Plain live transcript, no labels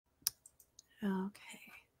Okay.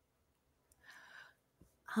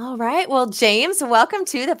 All right. Well, James, welcome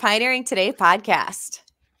to the Pioneering Today podcast.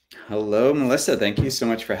 Hello, Melissa. Thank you so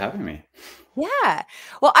much for having me. Yeah.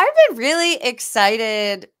 Well, I've been really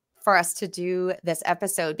excited for us to do this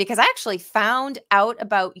episode because I actually found out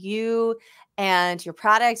about you and your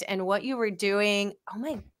product and what you were doing. Oh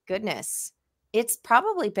my goodness. It's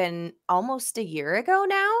probably been almost a year ago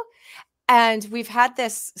now. And we've had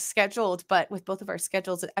this scheduled, but with both of our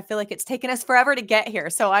schedules, I feel like it's taken us forever to get here.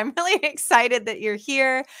 So I'm really excited that you're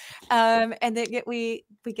here, and that we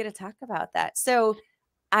get to talk about that. So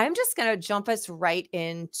I'm just going to jump us right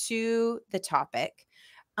into the topic,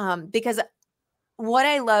 because what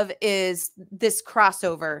I love is this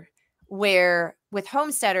crossover where with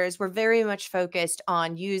homesteaders, we're very much focused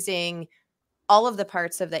on using all of the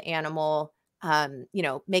parts of the animal,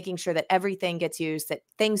 making sure that everything gets used, that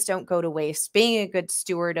things don't go to waste, being a good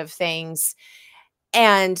steward of things,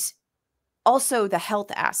 and also the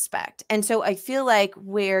health aspect. And so I feel like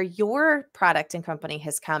where your product and company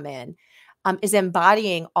has come in, is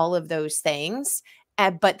embodying all of those things,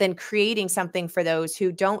 but then creating something for those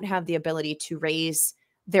who don't have the ability to raise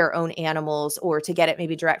their own animals or to get it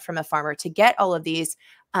maybe direct from a farmer, to get all of these.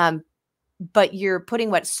 But you're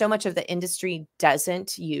putting what so much of the industry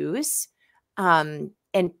doesn't use, and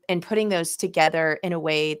putting those together in a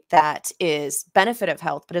way that is benefit of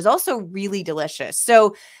health, but is also really delicious.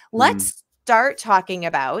 So let's start talking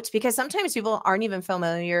about, because sometimes people aren't even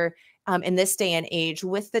familiar, in this day and age,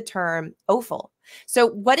 with the term offal. So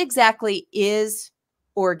what exactly is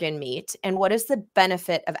organ meat, and what is the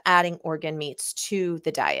benefit of adding organ meats to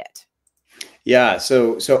the diet? Yeah,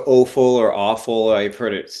 so offal or awful, I've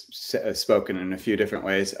heard it spoken in a few different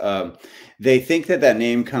ways. They think that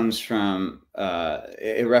name comes from,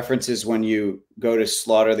 it references when you go to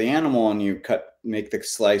slaughter the animal and you make the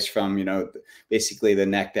slice from, basically the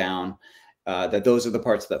neck down, that those are the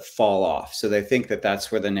parts that fall off. So they think that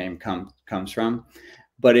that's where the name comes from.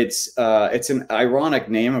 But it's an ironic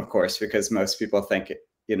name, of course, because most people think,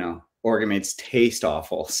 organ meats taste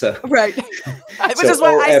awful. So Right. Which so is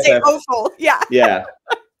why I say offal. Yeah. yeah,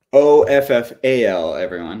 OFFAL,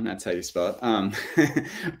 everyone. That's how you spell it.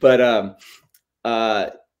 But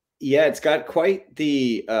yeah, it's got quite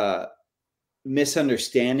the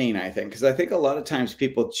misunderstanding, I think, because I think a lot of times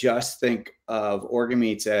people just think of organ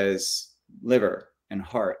meats as liver and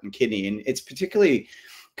heart and kidney, and it's particularly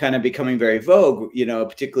kind of becoming very vogue,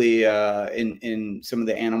 particularly in some of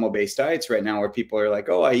the animal-based diets right now, where people are like,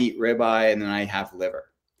 oh, I eat ribeye and then I have liver.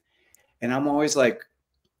 And I'm always like,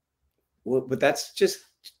 well, but that's just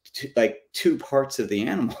like two parts of the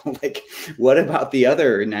animal. Like, what about the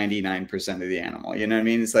other 99% of the animal? You know what I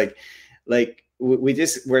mean? It's like we're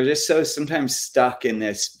just so sometimes stuck in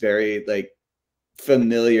this very like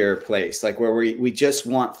familiar place, like where we just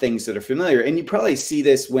want things that are familiar. And you probably see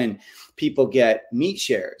this when people get meat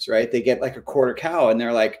shares, right? They get like a quarter cow and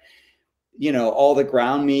they're like, all the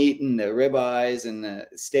ground meat and the ribeyes and the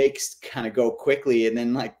steaks kind of go quickly. And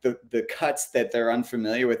then like the cuts that they're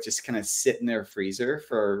unfamiliar with just kind of sit in their freezer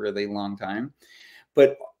for a really long time.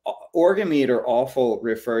 But organ meat or offal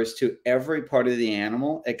refers to every part of the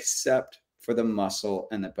animal except for the muscle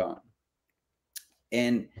and the bone.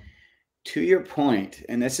 And to your point,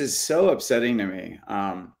 and this is so upsetting to me,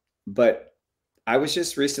 but I was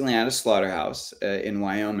just recently at a slaughterhouse in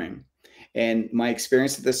Wyoming. And my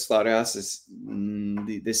experience at this slaughterhouse is,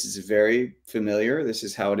 this is very familiar. This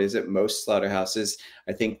is how it is at most slaughterhouses.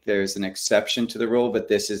 I think there's an exception to the rule, but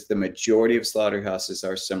this is the majority of slaughterhouses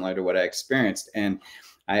are similar to what I experienced. And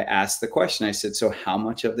I asked the question, I said, so how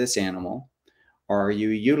much of this animal are you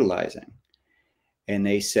utilizing? And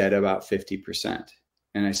they said about 50%.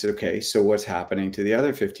 And I said, okay, so what's happening to the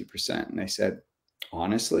other 50%? And they said,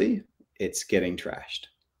 honestly, it's getting trashed.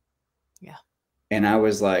 Yeah. And I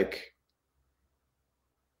was like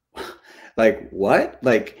what?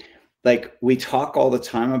 Like we talk all the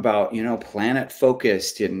time about, planet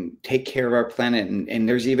focused and take care of our planet. And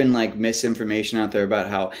there's even like misinformation out there about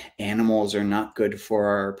how animals are not good for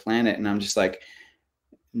our planet. And I'm just like,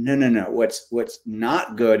 no. What's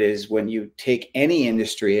not good is when you take any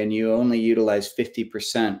industry and you only utilize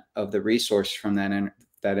 50% of the resource from that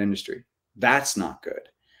industry. That's not good.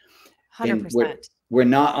 100%. We're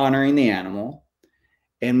not honoring the animal.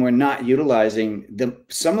 And we're not utilizing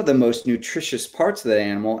some of the most nutritious parts of the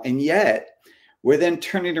animal. And yet we're then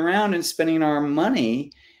turning around and spending our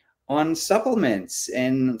money on supplements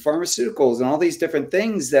and pharmaceuticals and all these different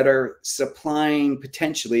things that are supplying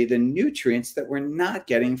potentially the nutrients that we're not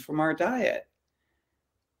getting from our diet.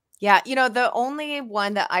 Yeah. The only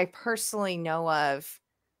one that I personally know of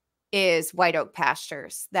is White Oak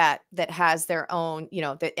Pastures that has their own,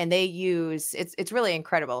 and they use, it's really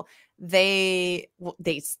incredible. They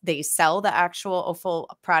sell the actual offal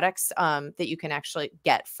products that you can actually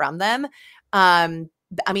get from them.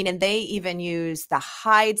 I mean, and they even use the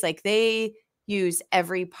hides, like they use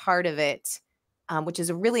every part of it, which is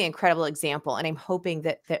a really incredible example. And I'm hoping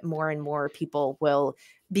that more and more people will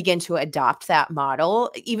begin to adopt that model,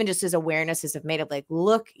 even just as awareness is made of like,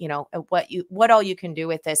 look, at what all you can do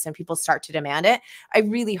with this, and people start to demand it. I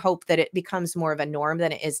really hope that it becomes more of a norm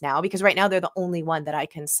than it is now, because right now they're the only one that I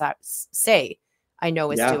can say I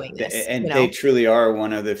know is doing this. And they truly are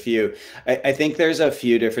one of the few. I think there's a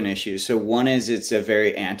few different issues. So one is it's a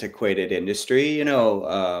very antiquated industry.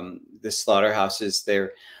 The slaughterhouses, they've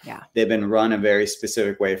been run a very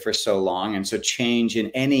specific way for so long, and so change in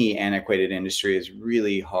any antiquated industry is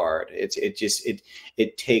really hard.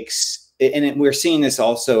 It takes, and we're seeing this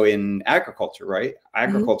also in agriculture, right?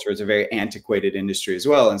 Agriculture is a very antiquated industry as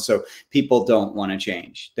well, and so people don't want to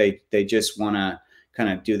change. They just want to kind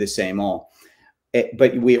of do the same old.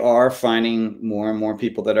 But we are finding more and more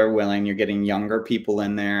people that are willing. You're getting younger people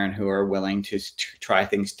in there and who are willing to try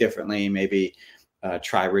things differently, maybe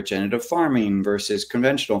try regenerative farming versus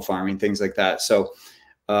conventional farming, things like that. So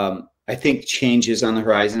I think change is on the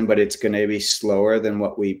horizon, but it's going to be slower than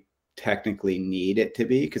what we technically need it to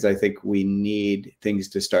be, because I think we need things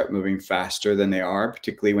to start moving faster than they are,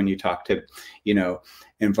 particularly when you talk to,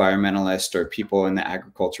 environmentalists or people in the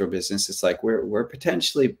agricultural business. It's like we're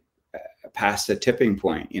potentially past a tipping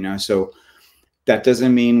point, so that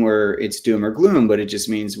doesn't mean it's doom or gloom, but it just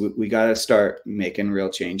means we got to start making real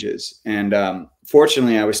changes. And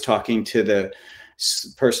fortunately, I was talking to the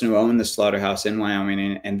person who owned the slaughterhouse in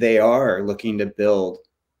Wyoming, and they are looking to build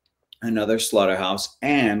another slaughterhouse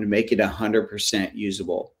and make it 100%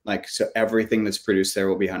 usable. Like, so everything that's produced there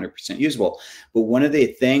will be 100% usable. But one of the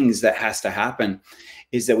things that has to happen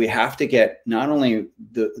is that we have to get not only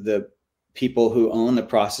the people who own the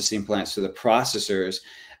processing plants, so the processors,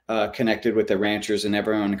 connected with the ranchers and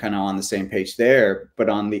everyone kind of on the same page there. But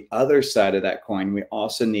on the other side of that coin, we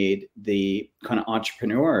also need the kind of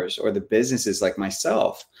entrepreneurs or the businesses like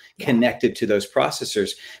myself connected to those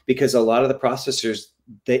processors, because a lot of the processors,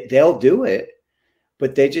 they'll do it,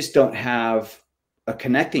 but they just don't have a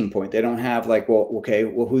connecting point. They don't have like, well,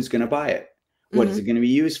 who's going to buy it? What is it going to be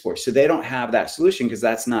used for? So they don't have that solution because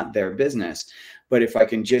that's not their business. But if I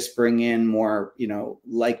can just bring in more,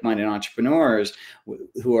 like-minded entrepreneurs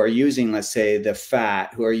who are using, let's say, the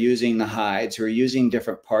fat, who are using the hides, who are using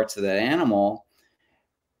different parts of that animal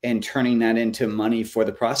and turning that into money for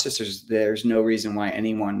the processors, there's no reason why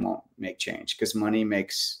anyone won't make change, because money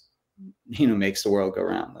makes the world go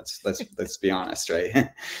round. Let's be honest, right?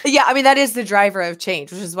 Yeah. I mean, that is the driver of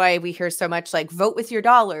change, which is why we hear so much like vote with your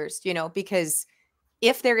dollars, because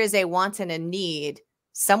if there is a want and a need,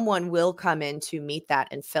 someone will come in to meet that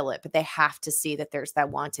and fill it, but they have to see that there's that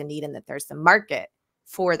want and need and that there's the market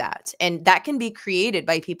for that. And that can be created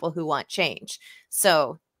by people who want change.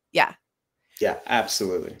 So, yeah. Yeah,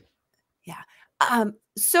 absolutely. Yeah.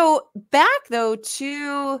 So back though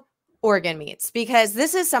to organ meats, because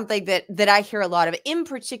this is something that I hear a lot of, in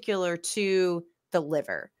particular to the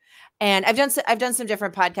liver. And I've done some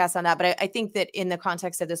different podcasts on that, but I think that in the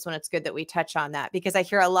context of this one, it's good that we touch on that, because I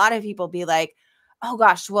hear a lot of people be like, oh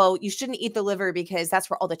gosh, well, you shouldn't eat the liver because that's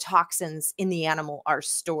where all the toxins in the animal are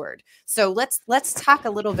stored. So let's talk a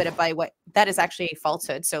little bit about what that is actually a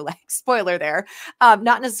falsehood. So like, spoiler there,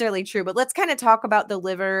 not necessarily true, but let's kind of talk about the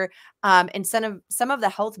liver and some of the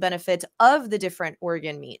health benefits of the different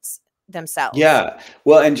organ meats themselves. Yeah.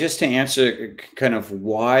 Well, and just to answer kind of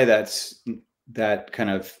why that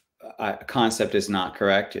kind of concept is not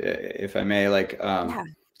correct, if I may, like,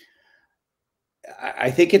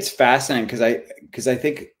 I think it's fascinating because I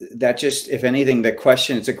think that just, if anything,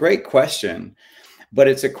 it's a great question, but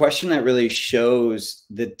it's a question that really shows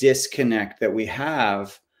the disconnect that we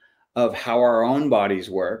have of how our own bodies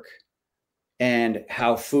work and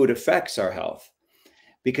how food affects our health.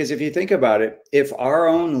 Because if you think about it, if our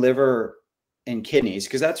own liver and kidneys,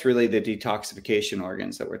 because that's really the detoxification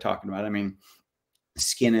organs that we're talking about. I mean,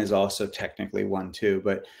 skin is also technically one too,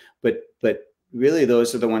 but really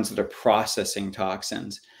those are the ones that are processing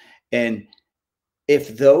toxins. And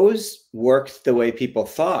if those worked the way people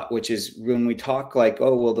thought, which is when we talk like,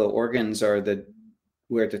 oh, well, the organs are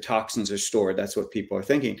where the toxins are stored, that's what people are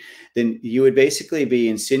thinking, then you would basically be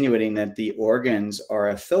insinuating that the organs are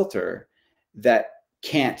a filter that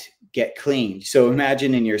can't get cleaned. So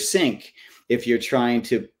imagine in your sink, if you're trying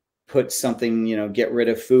to put something, get rid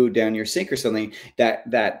of food down your sink or something,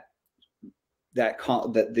 that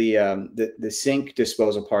the sink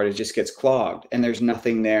disposal part, it just gets clogged, and there's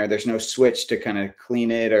nothing there. There's no switch to kind of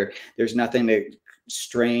clean it, or there's nothing to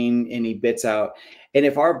strain any bits out. And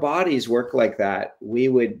if our bodies work like that, we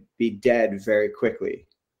would be dead very quickly,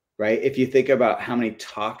 right? If you think about how many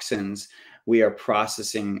toxins we are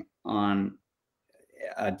processing on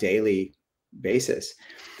a daily basis.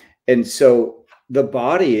 And so the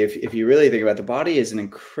body, if you really think about it, the body, is an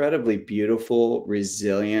incredibly beautiful,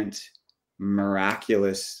 resilient,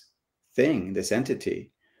 miraculous thing, this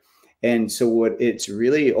entity. And so what it's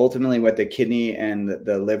really ultimately what the kidney and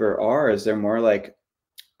the liver are is they're more like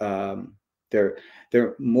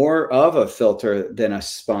they're more of a filter than a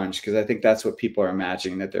sponge, because I think that's what people are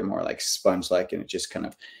imagining, that they're more like sponge-like and it just kind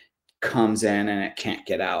of comes in and it can't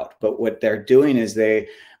get out. But what they're doing is they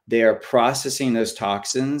are processing those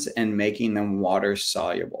toxins and making them water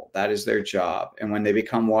soluble. That is their job. And when they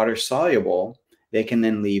become water soluble, they can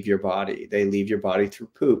then leave your body. They leave your body through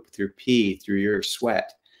poop, through pee, through your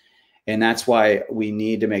sweat. And that's why we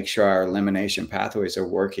need to make sure our elimination pathways are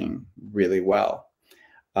working really well.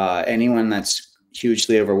 Anyone that's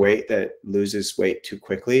hugely overweight that loses weight too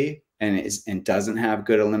quickly and doesn't have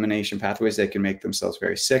good elimination pathways, they can make themselves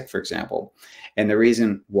very sick, for example. And the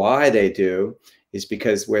reason why they do is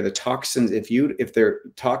because where the toxins, if their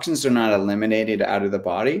toxins are not eliminated out of the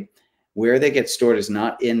body, where they get stored is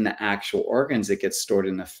not in the actual organs, it gets stored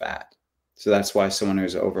in the fat. So that's why someone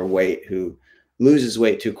who's overweight, who loses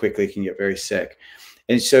weight too quickly, can get very sick.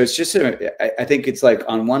 And so it's just, I think it's like,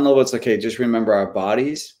 on one level, it's like, hey, just remember our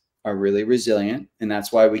bodies are really resilient. And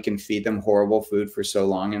that's why we can feed them horrible food for so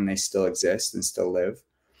long and they still exist and still live.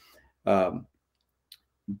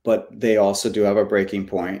 But they also do have a breaking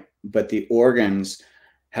point. But the organs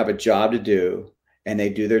have a job to do, and they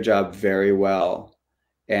do their job very well.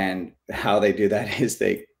 And how they do that is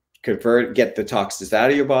they get the toxins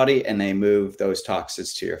out of your body, and they move those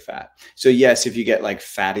toxins to your fat. So yes, if you get like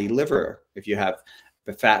fatty liver, if you have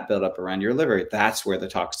the fat build up around your liver, that's where the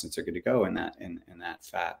toxins are going to go, in that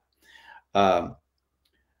fat.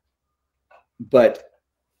 But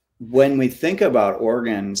when we think about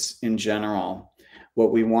organs in general,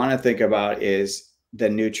 what we want to think about is the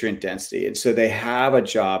nutrient density. And so they have a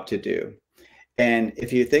job to do. And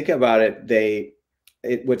if you think about it,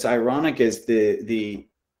 what's ironic is the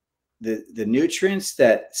nutrients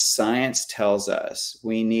that science tells us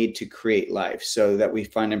we need to create life, so that we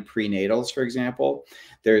find in prenatals, for example,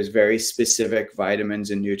 there's very specific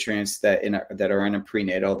vitamins and nutrients that are in a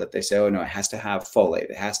prenatal that they say, oh no, it has to have folate,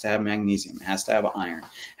 it has to have magnesium, it has to have iron, it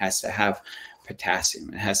has to have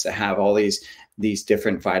potassium, it has to have all these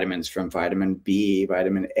different vitamins, from vitamin B,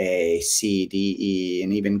 vitamin A, C, D, E,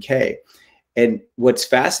 and even K. And what's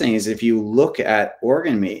fascinating is if you look at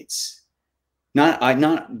organ meats, not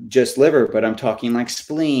just liver, but I'm talking like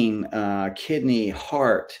spleen, kidney,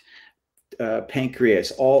 heart,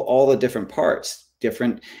 pancreas, all the different parts,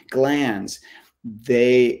 different glands,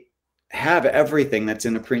 they have everything that's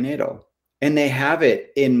in a prenatal, and they have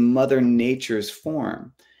it in Mother Nature's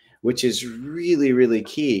form, which is really, really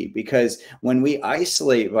key. Because when we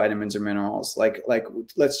isolate vitamins or minerals, like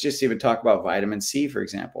let's just even talk about vitamin C, for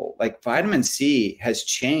example. Like vitamin C has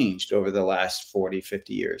changed over the last 40,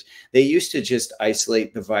 50 years. They used to just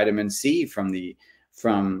isolate the vitamin C from the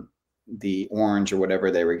orange or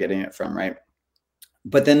whatever they were getting it from, right?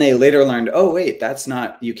 But then they later learned, oh, wait, that's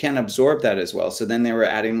not, you can't absorb that as well. So then they were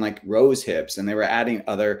adding like rose hips, and they were adding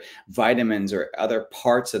other vitamins or other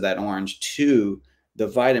parts of that orange to the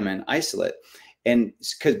vitamin isolate. And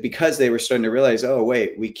because they were starting to realize, oh,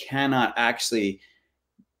 wait, we cannot actually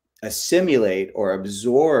assimilate or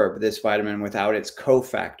absorb this vitamin without its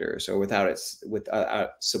cofactors, or without its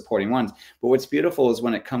supporting ones. But what's beautiful is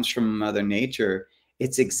when it comes from Mother Nature,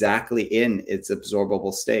 it's exactly in its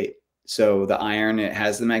absorbable state. So the iron, it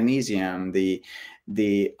has the magnesium, the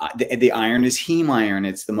iron is heme iron.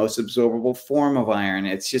 It's the most absorbable form of iron.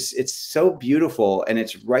 It's so beautiful, and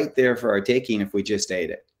it's right there for our taking if we just ate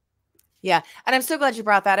it. Yeah. And I'm so glad you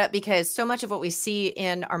brought that up, because so much of what we see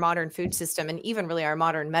in our modern food system, and even really our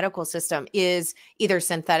modern medical system, is either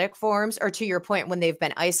synthetic forms, or, to your point, when they've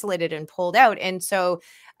been isolated and pulled out. And so,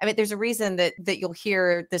 I mean, there's a reason that you'll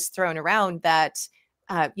hear this thrown around, that,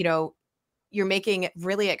 you're making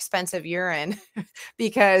really expensive urine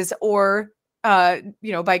because, or,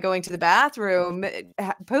 by going to the bathroom,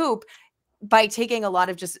 poop, by taking a lot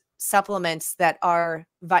of just supplements that are,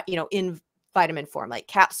 in vitamin form, like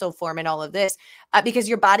capsule form and all of this, because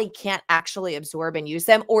your body can't actually absorb and use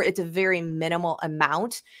them, or it's a very minimal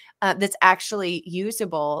amount that's actually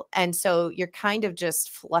usable. And so you're kind of just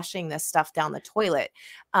flushing this stuff down the toilet.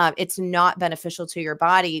 It's not beneficial to your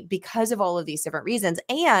body because of all of these different reasons.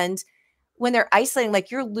 And when they're isolating, like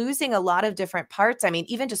you're losing a lot of different parts. I mean,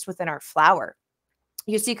 even just within our flour,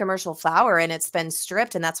 you see commercial flour and it's been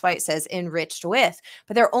stripped, and that's why it says enriched with,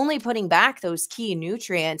 but they're only putting back those key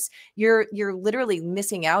nutrients. You're literally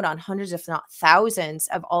missing out on hundreds, if not thousands,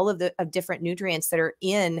 of all of the different nutrients that are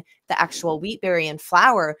in the actual wheat berry and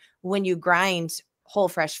flour when you grind whole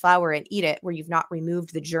fresh flour and eat it, where you've not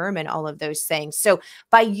removed the germ and all of those things. So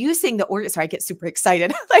by using the organ, sorry, I get super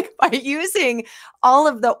excited, like by using all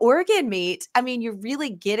of the organ meat, I mean, you're really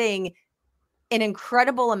getting an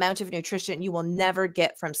incredible amount of nutrition you will never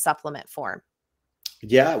get from supplement form.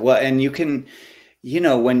 Yeah, well, and you can,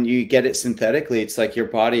 when you get it synthetically, it's like your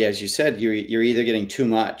body, as you said, you're either getting too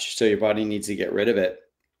much, so your body needs to get rid of it,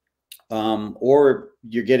 or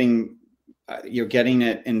you're getting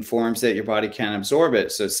it in forms that your body can't absorb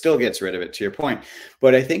it, so it still gets rid of it, to your point.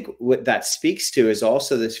 But I think what that speaks to is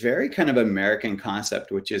also this very kind of American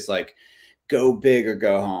concept, which is like, go big or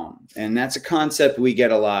go home. And that's a concept we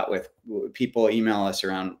get a lot with people email us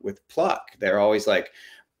around with pluck. They're always like,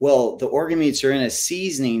 well, the organ meats are in a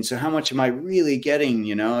seasoning, so how much am I really getting?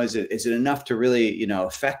 Is it enough to really,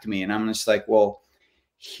 affect me? And I'm just like, well,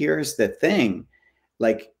 here's the thing.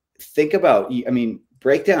 Like, think about,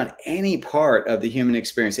 break down any part of the human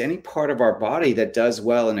experience, any part of our body that does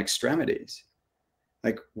well in extremities.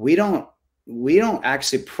 Like, we don't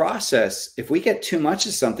actually process. If we get too much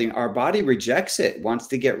of something, our body rejects it, wants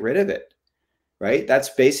to get rid of it, right? That's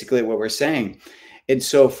basically what we're saying. And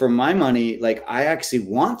so for my money, like, I actually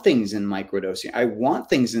want things in microdosing. I want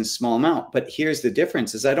things in small amount, but here's the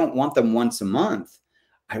difference is I don't want them once a month.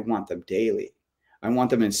 I want them daily. I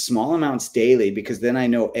want them in small amounts daily, because then I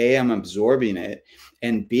know A, I'm absorbing it,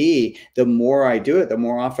 and B, the more I do it, the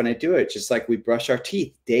more often I do it. Just like we brush our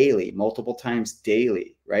teeth daily, multiple times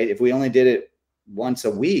daily, right? If we only did it once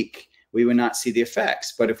a week, we would not see the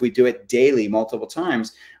effects. But if we do it daily, multiple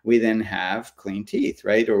times, we then have clean teeth,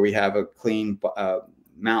 right? Or we have a clean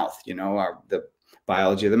mouth, the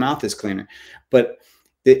biology of the mouth is cleaner. But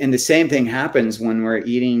and the same thing happens when we're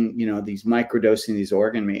eating, these microdosing these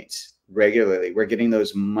organ meats regularly. We're getting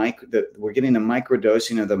we're getting the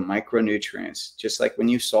microdosing of the micronutrients, just like when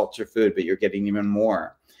you salt your food, but you're getting even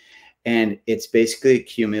more. And it's basically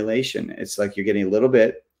accumulation. It's like you're getting a little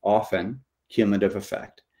bit, often cumulative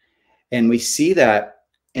effect. And we see that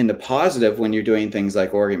in the positive when you're doing things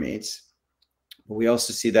like organ meats. But we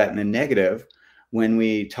also see that in the negative when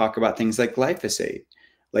we talk about things like glyphosate.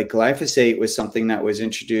 Like, glyphosate was something that was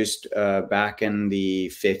introduced back in the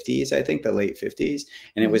 50s, I think the late 50s,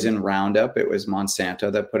 and it was in Roundup. It was Monsanto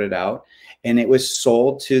that put it out, and it was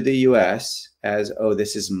sold to the US as, oh,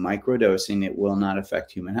 this is microdosing. It will not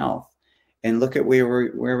affect human health. And look at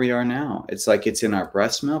where we are now. It's like, it's in our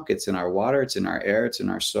breast milk, it's in our water, it's in our air, it's in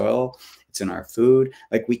our soil, it's in our food.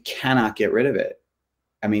 Like, we cannot get rid of it.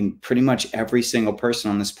 I mean, pretty much every single person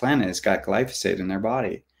on this planet has got glyphosate in their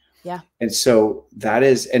body. Yeah. And so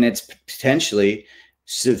and it's potentially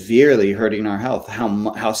severely hurting our health.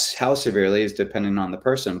 How severely is dependent on the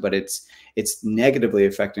person, but it's negatively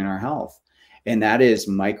affecting our health. And that is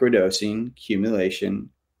microdosing,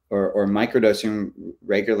 accumulation, or microdosing,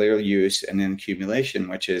 regular use, and then accumulation,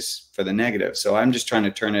 which is for the negative. So I'm just trying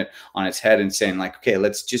to turn it on its head and saying, like, okay,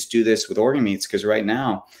 let's just do this with organ meats, because right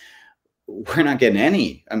now we're not getting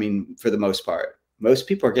any. I mean, for the most part, most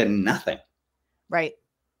people are getting nothing. Right.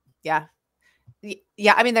 Yeah.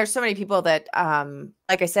 Yeah. I mean, there's so many people that,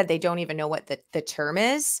 like I said, they don't even know what the term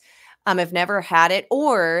is. Have never had it.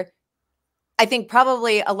 Or I think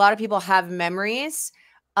probably a lot of people have memories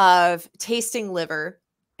of tasting liver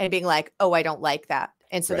and being like, oh, I don't like that.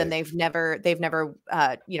 And so then they've never,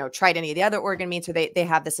 tried any of the other organ meats, or they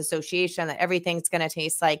have this association that everything's going to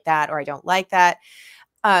taste like that, or I don't like that.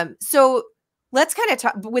 So let's kind of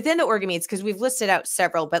talk within the organ meats, because we've listed out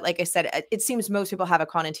several, but like I said, it seems most people have a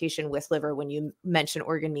connotation with liver when you mention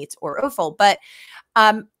organ meats or offal. But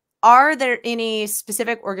are there any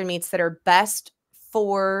specific organ meats that are best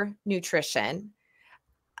for nutrition?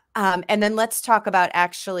 And then let's talk about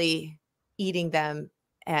actually eating them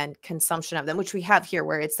and consumption of them, which we have here,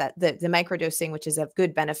 where it's that the microdosing, which is of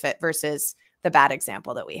good benefit, versus the bad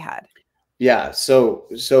example that we had. Yeah. So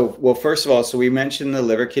well, first of all, so we mentioned the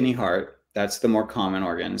liver, kidney, heart. That's the more common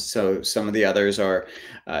organs. So some of the others are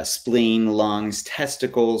spleen, lungs,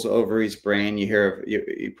 testicles, ovaries, brain.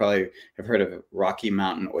 You probably have heard of Rocky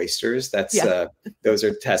Mountain oysters. That's those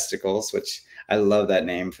are testicles, which I love that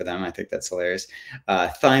name for them. I think that's hilarious.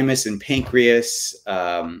 Thymus and pancreas.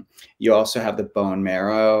 You also have the bone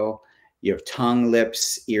marrow. You have tongue,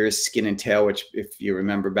 lips, ears, skin, and tail, which, if you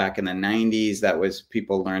remember back in the 90s, that was,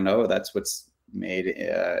 people learned, oh, that's what's made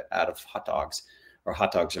out of hot dogs, or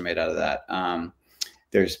hot dogs are made out of that.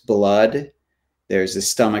 there's blood, there's the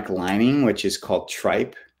stomach lining, which is called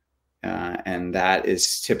tripe. And that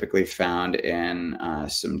is typically found in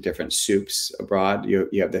some different soups abroad. You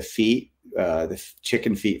have the feet, the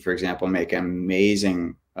chicken feet, for example, make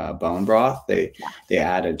amazing bone broth. They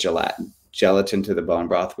add a gelatin to the bone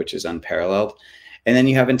broth, which is unparalleled. And then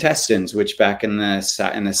you have intestines, which back in the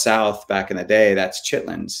South, back in the day, that's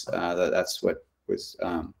chitlins. That's what was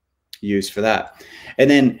used for that. And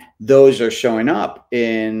then those are showing up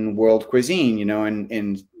in world cuisine. You know,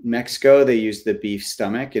 in Mexico, they use the beef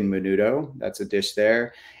stomach in menudo. That's a dish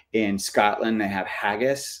there. In Scotland, they have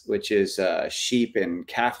haggis, which is sheep and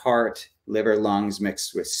calf heart, liver, lungs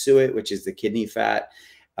mixed with suet, which is the kidney fat.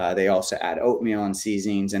 They also add oatmeal and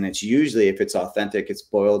seasonings, and it's usually, if it's authentic, it's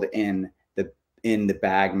boiled in the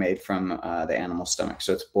bag made from the animal stomach.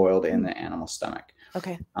 So it's boiled in the animal stomach.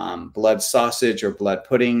 Okay. Blood sausage or blood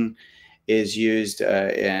pudding is used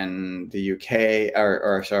in the UK,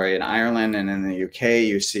 or sorry, in Ireland, and in the UK,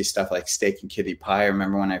 you see stuff like steak and kidney pie. I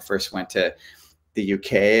remember when I first went to the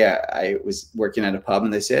UK, I was working at a pub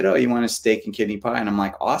and they said, "Oh, you want a steak and kidney pie?" And I'm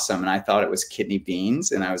like, "Awesome!" And I thought it was kidney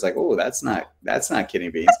beans, and I was like, "Oh, that's not kidney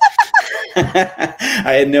beans."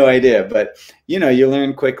 I had no idea, but you know, you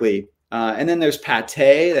learn quickly. And then there's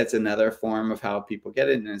pate. That's another form of how people get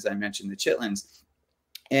it. And as I mentioned, the chitlins.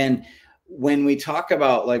 And when we talk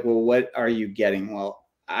about like, well, what are you getting? Well,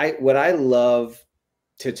 what I love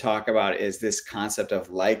to talk about is this concept of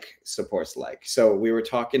like supports like. So we were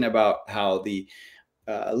talking about how the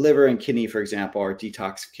liver and kidney, for example, are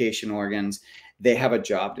detoxification organs. They have a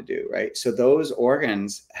job to do, right? So those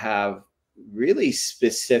organs have really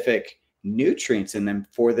specific nutrients in them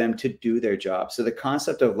for them to do their job. So the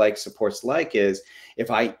concept of like supports like is,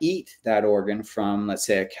 if I eat that organ from, let's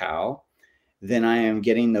say, a cow, then I am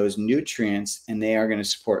getting those nutrients and they are going to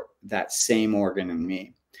support that same organ in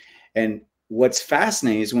me. And what's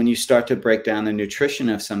fascinating is when you start to break down the nutrition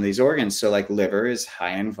of some of these organs. So like liver is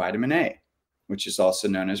high in vitamin A, which is also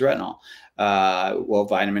known as retinol. Well,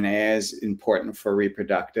 vitamin A is important for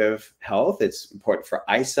reproductive health. It's important for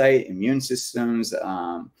eyesight, immune systems,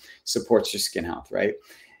 supports your skin health, right?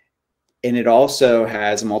 And it also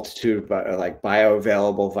has a multitude of like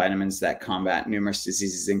bioavailable vitamins that combat numerous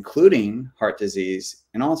diseases, including heart disease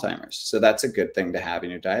and Alzheimer's. So that's a good thing to have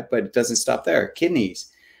in your diet, but it doesn't stop there.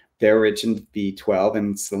 Kidneys, they're rich in B12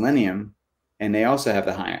 and selenium, and they also have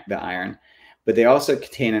the iron, but they also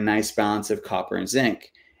contain a nice balance of copper and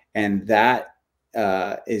zinc. And that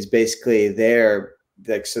is basically there.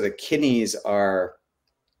 Like, so the kidneys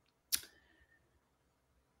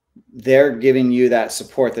they're giving you that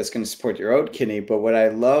support that's going to support your own kidney. But what I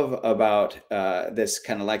love about this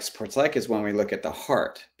kind of like supports like is when we look at the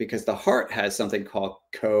heart, because the heart has something called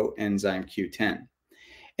coenzyme Q10.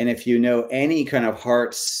 And if you know any kind of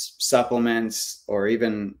heart supplements or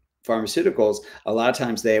even pharmaceuticals, a lot of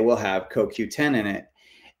times they will have CoQ10 in it.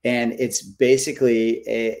 And it's basically,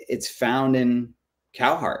 it's found in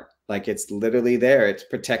cow heart. Like, it's literally there. It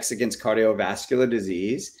protects against cardiovascular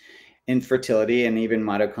disease, infertility, and even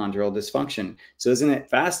mitochondrial dysfunction. So isn't it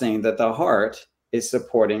fascinating that the heart is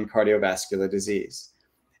supporting cardiovascular disease?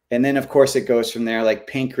 And then of course it goes from there. Like,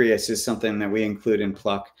 pancreas is something that we include in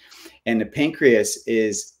Pluck. And the pancreas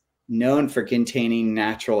is known for containing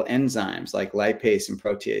natural enzymes like lipase and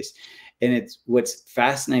protease. And it's, what's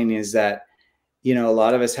fascinating is that, you know, a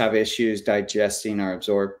lot of us have issues digesting or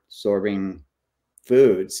absorbing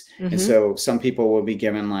foods. Mm-hmm. And so some people will be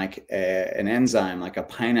given like an enzyme, like a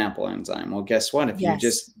pineapple enzyme. Well, guess what? If you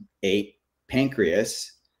just ate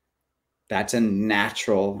pancreas, that's a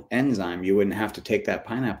natural enzyme. You wouldn't have to take that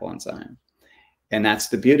pineapple enzyme. And that's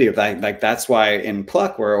the beauty of that. Like, that's why in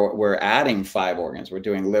Pluck, we're adding 5 organs. We're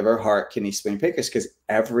doing liver, heart, kidney, spleen, pancreas, because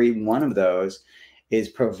every one of those is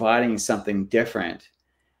providing something different.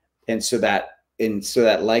 And so that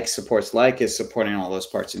like supports like is supporting all those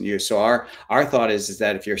parts in you. So our thought is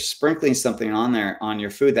that if you're sprinkling something on there, on your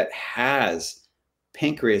food that has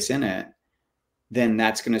pancreas in it, then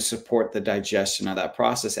that's going to support the digestion of that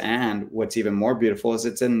process. And what's even more beautiful is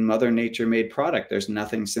it's a Mother Nature made product. There's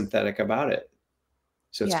nothing synthetic about it.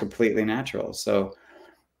 So it's completely natural. So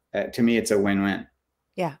to me, it's a win-win.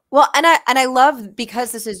 Yeah. Well, and I love,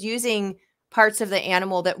 because this is using parts of the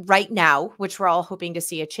animal that right now, which we're all hoping to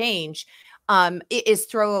see a change, it is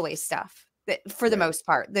throwaway stuff that, for the most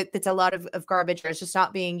part, that's a lot of garbage, or it's just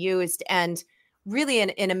not being used. And really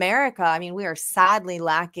in America, I mean, we are sadly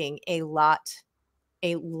lacking a lot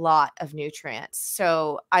of nutrients.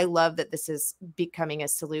 So I love that this is becoming a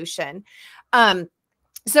solution.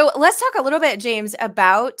 So let's talk a little bit, James,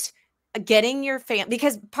 about getting your family,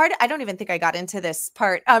 because I don't even think I got into this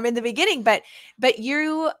part in the beginning, but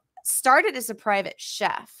you started as a private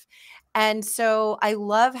chef. And so I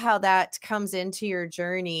love how that comes into your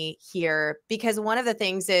journey here, because one of the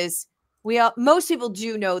things is most people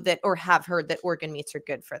do know that, or have heard that organ meats are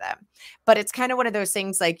good for them. But it's kind of one of those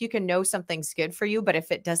things, like, you can know something's good for you, but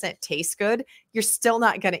if it doesn't taste good, you're still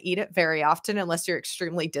not going to eat it very often unless you're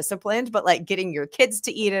extremely disciplined. But like getting your kids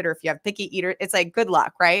to eat it, or if you have picky eater, it's like, good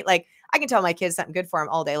luck, right? Like, I can tell my kids something good for them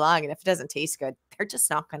all day long, and if it doesn't taste good, they're just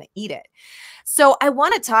not going to eat it. So I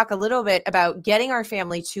want to talk a little bit about getting our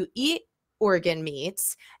family to eat organ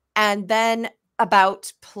meats, and then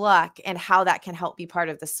about pluck and how that can help be part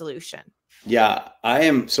of the solution. Yeah, I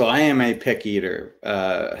am. So I am a picky eater.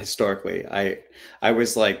 Historically, I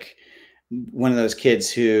was like one of those kids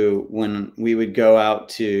who, when we would go out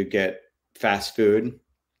to get fast food,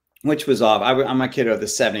 which was off. I'm a kid of the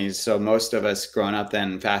 70s, so most of us growing up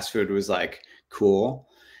then, fast food was like cool.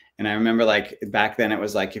 And I remember, like, back then it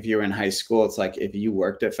was like, if you were in high school, it's like if you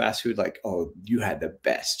worked at fast food, like, oh, you had the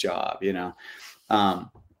best job, you know.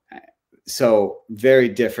 So very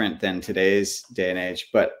different than today's day and age.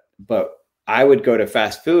 But I would go to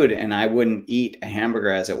fast food and I wouldn't eat a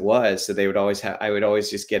hamburger as it was. So I would always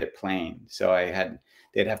just get it plain. So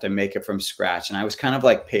they'd have to make it from scratch. And I was kind of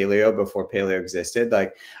like paleo before paleo existed.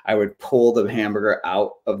 Like, I would pull the hamburger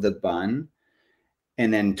out of the bun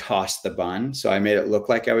and then toss the bun. So I made it look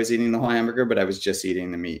like I was eating the whole hamburger, but I was just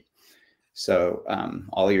eating the meat. So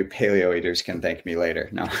all you paleo eaters can thank me later.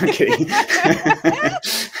 No, I'm kidding.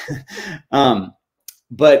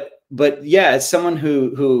 But yeah, as someone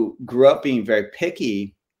who grew up being very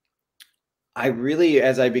picky, I really,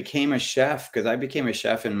 as I became a chef, because I became a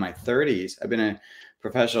chef in my 30s, I've been a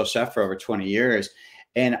professional chef for over 20 years.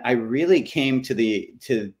 And I really came to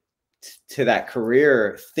that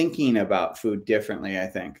career thinking about food differently, I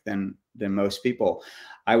think, than most people.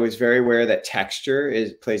 I was very aware that texture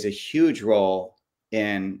plays a huge role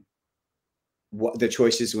in what the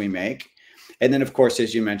choices we make. And then, of course,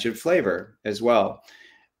 as you mentioned, flavor as well.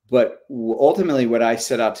 But ultimately, what I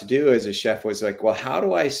set out to do as a chef was like, well, how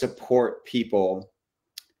do I support people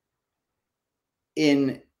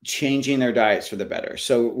in changing their diets for the better?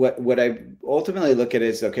 So what I ultimately look at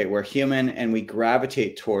is, okay, we're human and we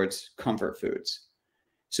gravitate towards comfort foods.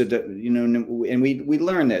 So that, you know, and we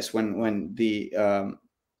learned this when the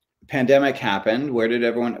pandemic happened. What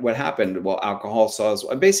happened? Well, alcohol sales,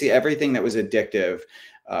 basically everything that was addictive,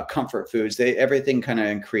 comfort foods, everything kind of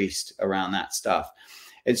increased around that stuff.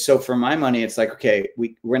 And so for my money, it's like, okay,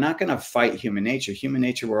 we're not going to fight human nature. Human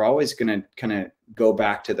nature, we're always going to kind of go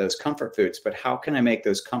back to those comfort foods. But how can I make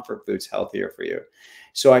those comfort foods healthier for you?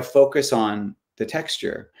 So I focus on the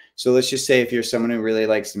texture. So let's just say if you're someone who really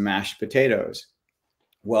likes mashed potatoes,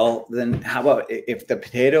 well, then how about if the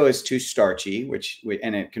potato is too starchy,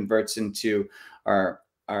 and it converts into our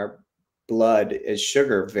blood as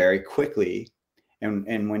sugar very quickly.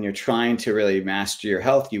 And when you're trying to really master your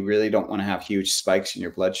health, you really don't want to have huge spikes in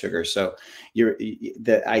your blood sugar. So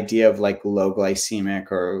the idea of like low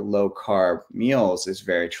glycemic or low carb meals is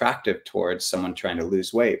very attractive towards someone trying to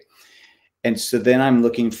lose weight. And so then I'm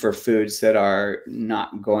looking for foods that are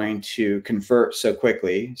not going to convert so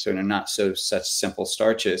quickly. So they're not such simple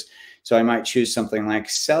starches. So I might choose something like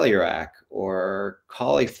celiac or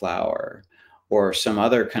cauliflower or some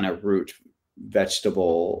other kind of root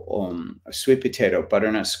vegetable, sweet potato,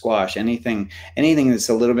 butternut squash, anything that's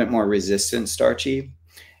a little bit more resistant starchy.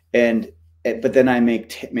 But then I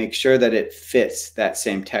make sure that it fits that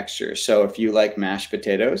same texture. So if you like mashed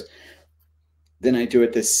potatoes, then I do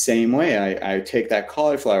it the same way. I take that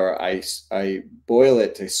cauliflower, I boil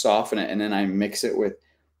it to soften it, and then I mix it with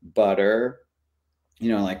butter,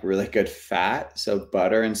 you know, like really good fat. So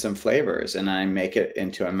butter and some flavors, and I make it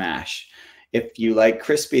into a mash. If you like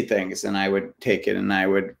crispy things, then I would take it and I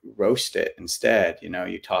would roast it instead. You know,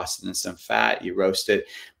 you toss it in some fat, you roast it.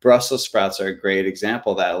 Brussels sprouts are a great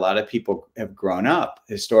example that a lot of people have grown up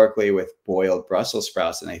historically with boiled Brussels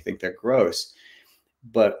sprouts and they think they're gross.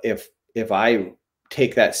 But if I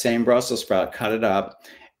take that same Brussels sprout, cut it up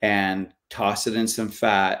and toss it in some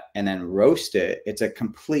fat and then roast it, it's a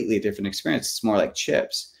completely different experience. It's more like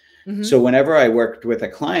chips. Mm-hmm. So whenever I worked with a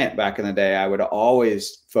client back in the day, I would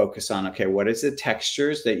always focus on, okay, what is the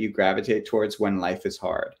textures that you gravitate towards when life is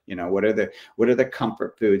hard? You know, what are the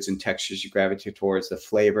comfort foods and textures you gravitate towards, the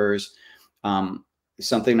flavors?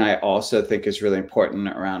 Something I also think is really important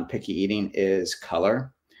around picky eating is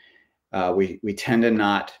color. We tend to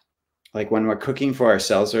not, like when we're cooking for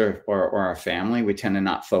ourselves or our family, we tend to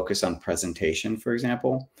not focus on presentation, for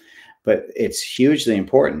example. But it's hugely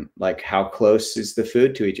important. Like, how close is the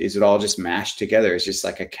food to each? Is it all just mashed together? Is it just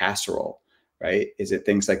like a casserole, right? Is it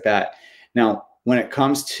things like that? Now, when it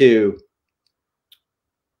comes to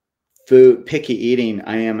food, picky eating,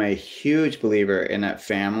 I am a huge believer in that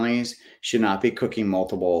families should not be cooking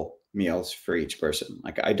multiple meals for each person.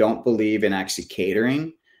 Like, I don't believe in actually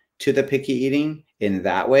catering to the picky eating in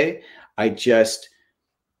that way. I just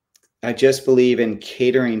believe in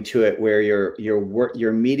catering to it where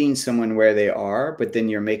you're meeting someone where they are, but then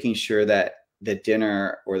you're making sure that the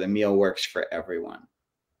dinner or the meal works for everyone,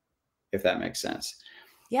 if that makes sense.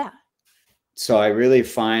 Yeah. So I really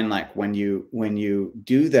find, like, when you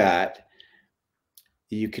do that,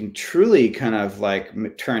 you can truly kind of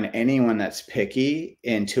like turn anyone that's picky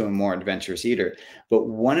into a more adventurous eater. But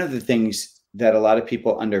one of the things that a lot of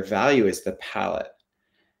people undervalue is the palate.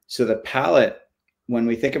 So the palate, when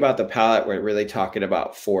we think about the palate, we're really talking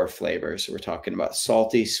about 4 flavors. We're talking about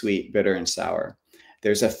salty, sweet, bitter, and sour.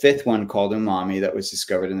 There's a 5th one called umami that was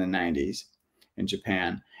discovered in the 90s in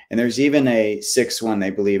Japan. And there's even a 6th one they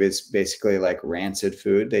believe is basically like rancid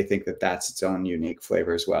food. They think that that's its own unique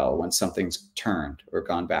flavor as well when something's turned or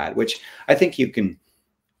gone bad, which I think we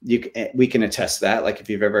can attest to that. Like, if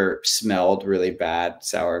you've ever smelled really bad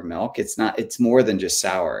sour milk, it's more than just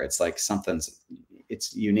sour. It's like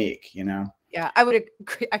it's unique, you know? Yeah, I would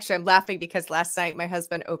agree. Actually, I'm laughing because last night my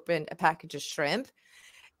husband opened a package of shrimp.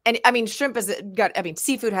 And I mean,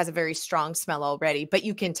 seafood has a very strong smell already, but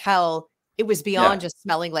you can tell it was beyond just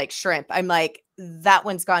smelling like shrimp. I'm like, that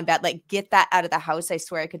one's gone bad. Like, get that out of the house. I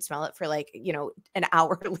swear I could smell it for like, an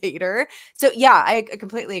hour later. So yeah, I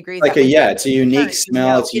completely agree. Like, it's a unique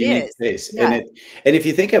smell. It's a unique taste. Yeah. And if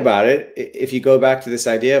you think about it, if you go back to this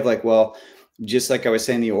idea of like, well, just like I was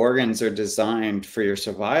saying, the organs are designed for your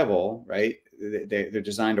survival, right? They're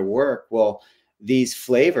designed to work. Well, these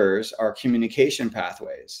flavors are communication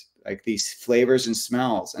pathways, like these flavors and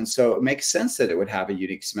smells. And so it makes sense that it would have a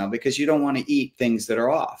unique smell, because you don't want to eat things that are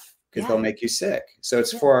off, because they'll make you sick. So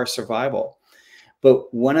it's for our survival.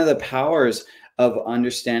 But one of the powers of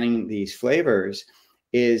understanding these flavors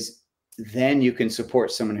is then you can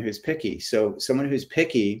support someone who's picky. So someone who's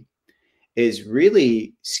picky is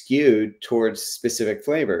really skewed towards specific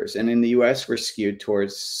flavors. And in the US, we're skewed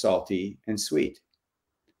towards salty and sweet.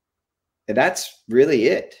 And that's really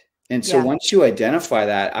it. And so once you identify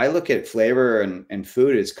that, I look at flavor and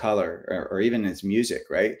food as color, or even as music,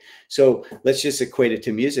 right? So let's just equate it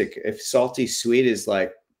to music. If salty sweet is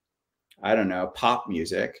like, I don't know, pop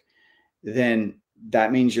music, then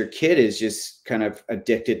that means your kid is just kind of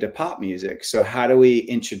addicted to pop music. So how do we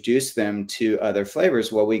introduce them to other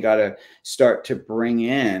flavors? Well, we got to start to bring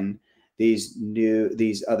in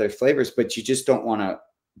these other flavors, but you just don't want to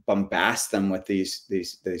bombast them with these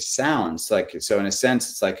sounds. Like, so in a sense,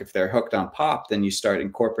 it's like if they're hooked on pop, then you start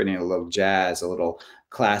incorporating a little jazz, a little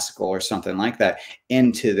classical or something like that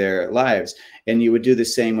into their lives. And you would do the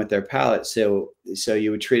same with their palate. So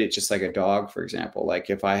you would treat it just like a dog, for example. Like,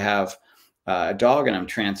 if I have a dog and I'm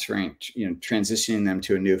transitioning them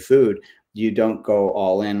to a new food, you don't go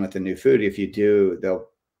all in with the new food. If you do, they'll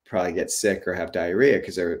probably get sick or have diarrhea,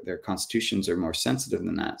 because their constitutions are more sensitive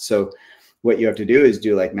than that. So what you have to do is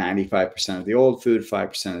do like 95% of the old food,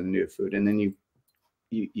 5% of the new food. And then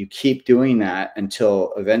you keep doing that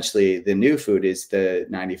until eventually the new food is the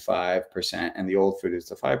 95% and the old food is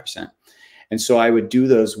the 5%. And so I would do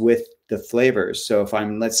those with the flavors. So if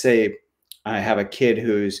let's say I have a kid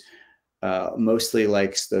who's mostly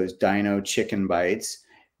likes those dino chicken bites,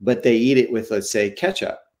 but they eat it with, let's say,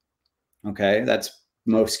 ketchup. Okay.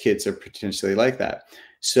 Most kids are potentially like that.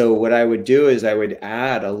 So what I would do is I would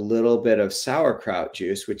add a little bit of sauerkraut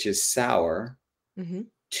juice, which is sour,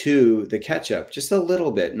 to the ketchup, just a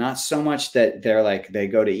little bit, not so much that they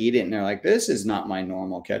go to eat it and they're like, this is not my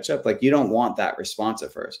normal ketchup. Like, you don't want that response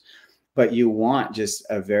at first, but you want just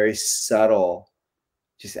a very subtle,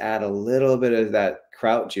 just add a little bit of that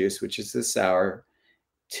kraut juice, which is the sour,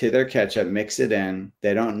 to their ketchup, mix it in.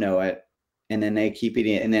 They don't know it. And then they keep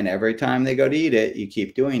eating it. And then every time they go to eat it, you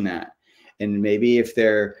keep doing that. And maybe if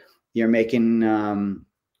you're making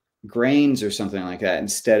grains or something like that,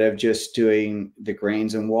 instead of just doing the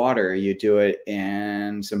grains in water, you do it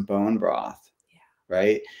in some bone broth,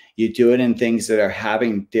 right? You do it in things that are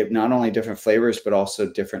having not only different flavors, but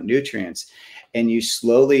also different nutrients. And you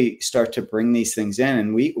slowly start to bring these things in.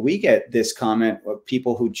 And we get this comment of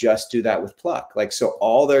people who just do that with pluck. Like, so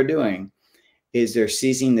all they're doing is they're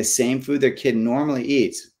seasoning the same food their kid normally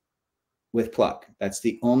eats with pluck. That's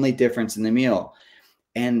the only difference in the meal.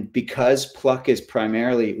 And because pluck is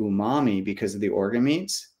primarily umami because of the organ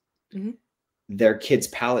meats, their kids'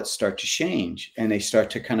 palates start to change and they start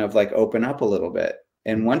to kind of like open up a little bit.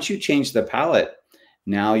 And once you change the palate,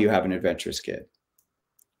 now you have an adventurous kid.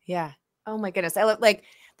 Yeah. Oh my goodness. I love, like,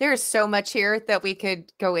 There's so much here that we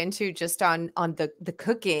could go into just on the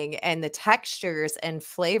cooking and the textures and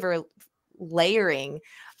flavor layering,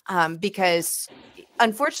 because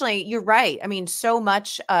unfortunately, you're right. I mean, so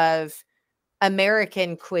much of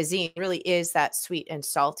American cuisine really is that sweet and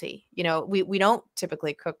salty. You know, we don't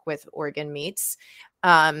typically cook with organ meats,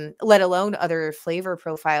 let alone other flavor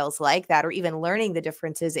profiles like that, or even learning the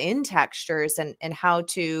differences in textures and how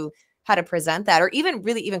to present that, or even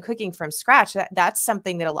really even cooking from scratch. That's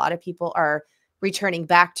something that a lot of people are returning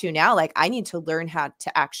back to now. Like, I need to learn how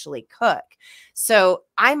to actually cook. So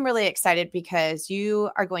I'm really excited because you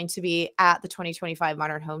are going to be at the 2025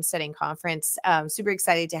 Modern Homesteading Conference. Super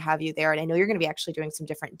excited to have you there. And I know you're going to be actually doing some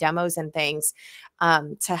different demos and things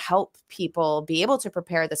to help people be able to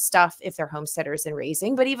prepare the stuff if they're homesteaders and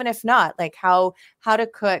raising, but even if not, like how to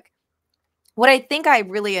cook. What I think I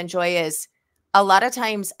really enjoy is a lot of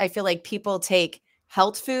times I feel like people take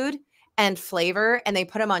health food and flavor and they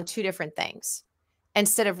put them on two different things,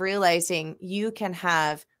 instead of realizing you can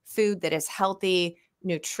have food that is healthy,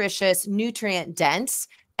 nutritious, nutrient dense,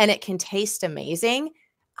 and it can taste amazing.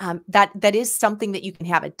 That is something that you can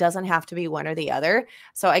have. It doesn't have to be one or the other.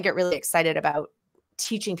 So I get really excited about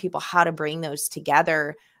teaching people how to bring those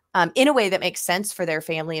together in a way that makes sense for their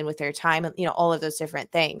family and with their time, and, you know, all of those different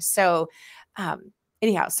things. So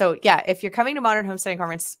anyhow, so yeah, if you're coming to Modern Homesteading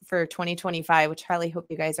Conference for 2025, which I highly hope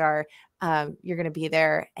you guys are, you're going to be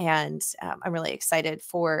there, and I'm really excited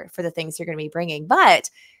for the things you're going to be bringing. But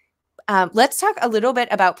let's talk a little bit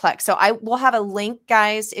about Plex. So I will have a link,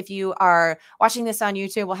 guys. If you are watching this on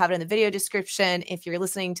YouTube, we'll have it in the video description. If you're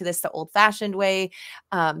listening to this the old-fashioned way,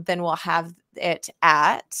 then we'll have it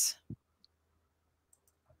at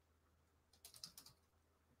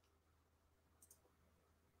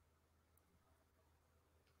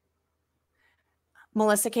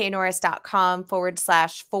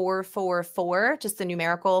melissaknorris.com/444, just the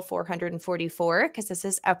numerical 444, because this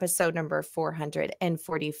is episode number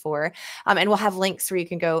 444. And we'll have links where you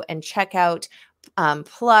can go and check out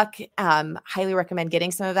Pluck. Highly recommend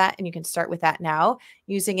getting some of that, and you can start with that now,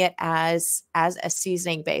 using it as a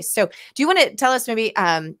seasoning base. So do you want to tell us maybe,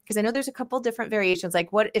 because I know there's a couple different variations,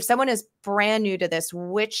 like what if someone is brand new to this,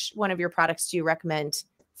 which one of your products do you recommend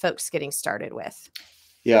folks getting started with?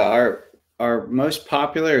 Yeah, our most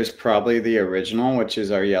popular is probably the original, which is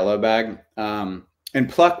our yellow bag. And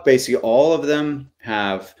Pluck, basically all of them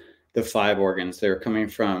have the 5 organs. They're coming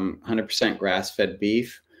from 100% grass-fed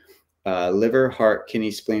beef, liver, heart, kidney,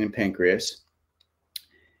 spleen, and pancreas.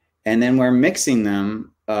 And then we're mixing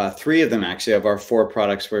them, 3 of them actually, of our 4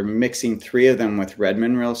 products, we're mixing 3 of them with red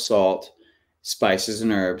mineral salt, spices,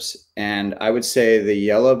 and herbs. And I would say the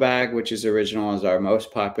yellow bag, which is original, is our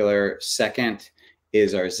most popular. Second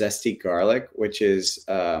is our zesty garlic, which is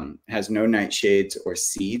has no nightshades or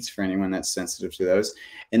seeds for anyone that's sensitive to those.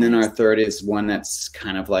 And then our third is one that's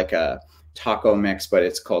kind of like a taco mix, but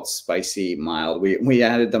it's called spicy mild. We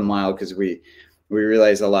added the mild because we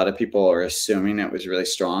realized a lot of people are assuming it was really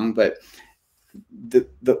strong. But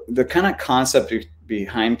the kind of concept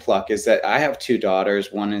behind Pluck is that I have 2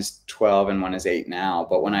 daughters. One is 12 and one is 8 now.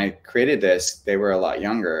 But when I created this, they were a lot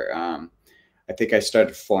younger. I think I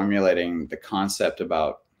started formulating the concept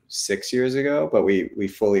about 6 years ago, but we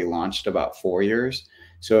fully launched about 4 years.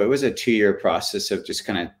 So it was a 2-year process of just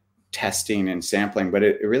kind of testing and sampling. But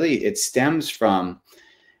it stems from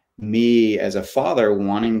me as a father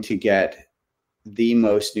wanting to get the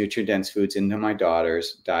most nutrient-dense foods into my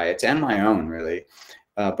daughters' diets and my own, really,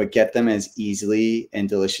 but get them as easily and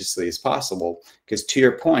deliciously as possible. Because to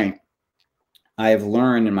your point, I have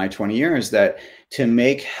learned in my 20 years that to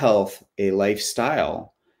make health a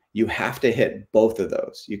lifestyle, you have to hit both of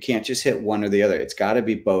those. You can't just hit one or the other. It's got to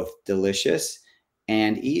be both delicious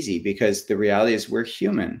and easy, because the reality is we're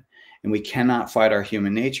human and we cannot fight our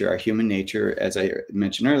human nature. Our human nature, as I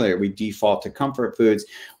mentioned earlier, we default to comfort foods.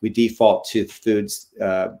 We default to foods,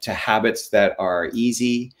 to habits that are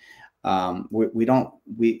easy. While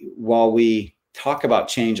we talk about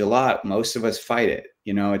change a lot, most of us fight it.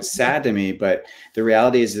 You know, it's sad to me, but the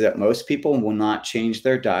reality is that most people will not change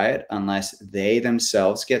their diet unless they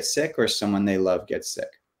themselves get sick or someone they love gets sick.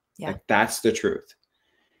 Yeah. Like, that's the truth.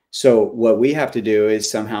 So what we have to do is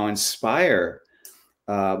somehow inspire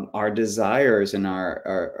our desires and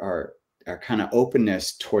our kind of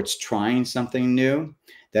openness towards trying something new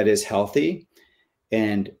that is healthy.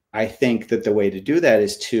 And I think that the way to do that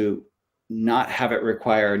is to not have it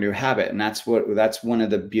require a new habit. And that's one of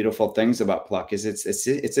the beautiful things about Pluck is it's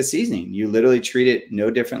a seasoning. You literally treat it no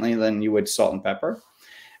differently than you would salt and pepper.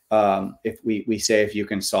 If we say, if you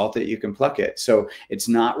can salt it, you can pluck it. So it's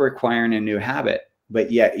not requiring a new habit,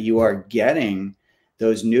 but yet you are getting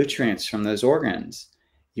those nutrients from those organs.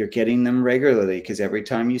 you're getting them regularly because every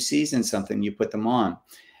time you season something, you put them on.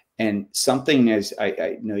 And something is,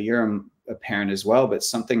 I know you're a parent as well, but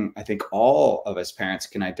something I think all of us parents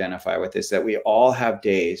can identify with is that we all have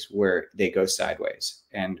days where they go sideways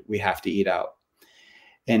and we have to eat out.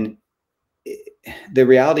 And the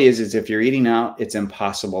reality is if you're eating out, it's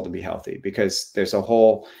impossible to be healthy, because that's a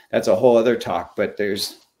whole other talk. But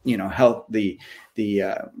there's, health, the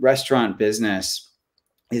restaurant business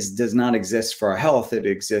does not exist for our health. It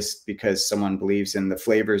exists because someone believes in the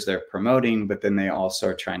flavors they're promoting, but then they also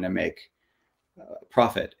are trying to make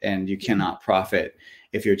profit, and you cannot profit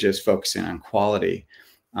if you're just focusing on quality.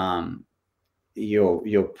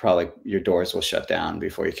 You'll probably, your doors will shut down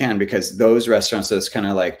before you can, because those restaurants, those kind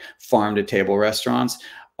of like farm to table restaurants,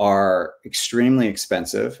 are extremely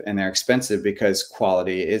expensive, and they're expensive because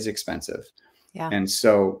quality is expensive. Yeah. And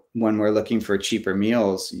so when we're looking for cheaper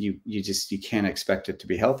meals, you can't expect it to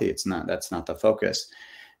be healthy. That's not the focus.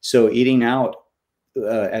 So eating out,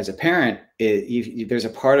 as a parent, there's a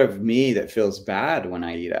part of me that feels bad when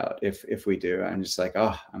I eat out. If we do, I'm just like,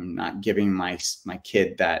 oh, I'm not giving my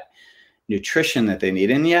kid that nutrition that they need.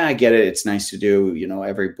 And yeah, I get it. It's nice to do,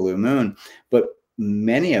 every blue moon, but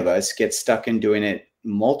many of us get stuck in doing it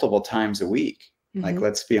multiple times a week. Mm-hmm. Like,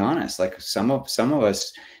 let's be honest, like some of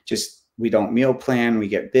us just, we don't meal plan, we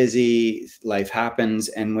get busy, life happens,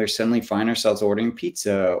 and we're suddenly find ourselves ordering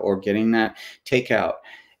pizza or getting that takeout.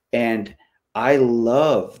 And I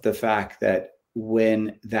love the fact that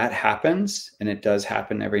when that happens, and it does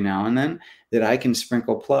happen every now and then, that I can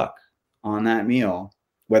sprinkle pluck on that meal,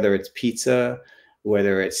 whether it's pizza,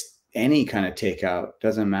 whether it's any kind of takeout,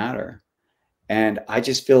 doesn't matter. And I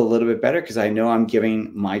just feel a little bit better because I know I'm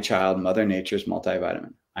giving my child Mother Nature's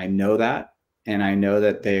multivitamin. I know that, and I know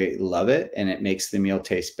that they love it, and it makes the meal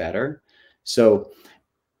taste better. So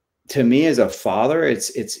to me, as a father,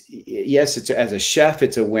 it's as a chef,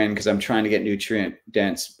 it's a win because I'm trying to get nutrient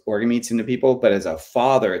dense organ meats into people. But as a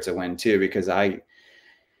father, it's a win too, because I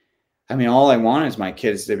mean, all I want is my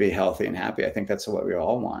kids to be healthy and happy. I think that's what we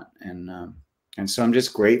all want. And so I'm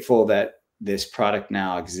just grateful that this product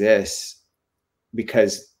now exists,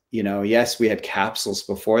 because, yes, we had capsules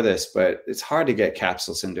before this, but it's hard to get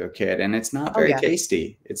capsules into a kid, and it's not very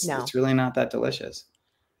tasty. It's really not that delicious.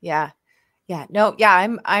 Yeah. Yeah. No.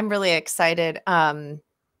 Yeah. I'm really excited.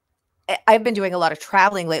 I've been doing a lot of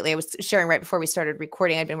traveling lately. I was sharing right before we started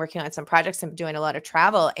recording, I've been working on some projects and doing a lot of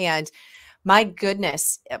travel, and my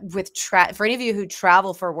goodness, for any of you who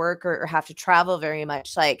travel for work or have to travel very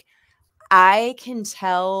much, like, I can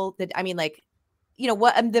tell that, I mean, like,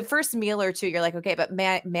 what, the first meal or two, you're like, okay, but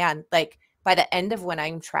man, like, by the end of when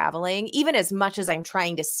I'm traveling, even as much as I'm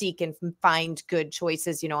trying to seek and find good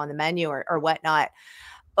choices, on the menu or whatnot,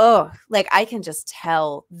 oh, like, I can just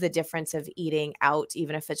tell the difference of eating out,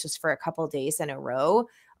 even if it's just for a couple of days in a row.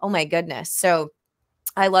 Oh my goodness. So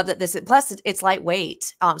I love that plus it's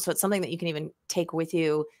lightweight. So it's something that you can even take with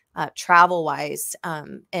you travel wise,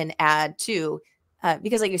 and add to,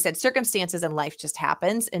 because like you said, circumstances in life just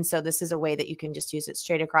happens. And so this is a way that you can just use it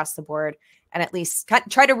straight across the board and at least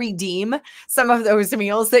try to redeem some of those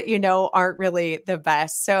meals that, aren't really the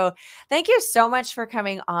best. So thank you so much for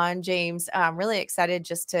coming on, James. I'm really excited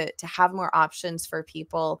just to have more options for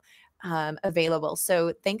people available.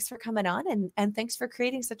 So thanks for coming on, and thanks for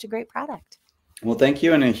creating such a great product. Well, thank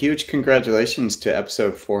you. And a huge congratulations to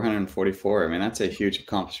episode 444. I mean, that's a huge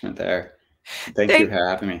accomplishment there. Thank you for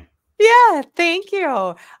having me. Yeah, thank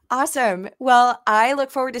you. Awesome. Well, I look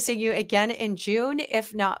forward to seeing you again in June,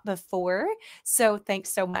 if not before. So thanks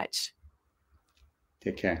so much.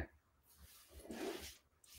 Take care.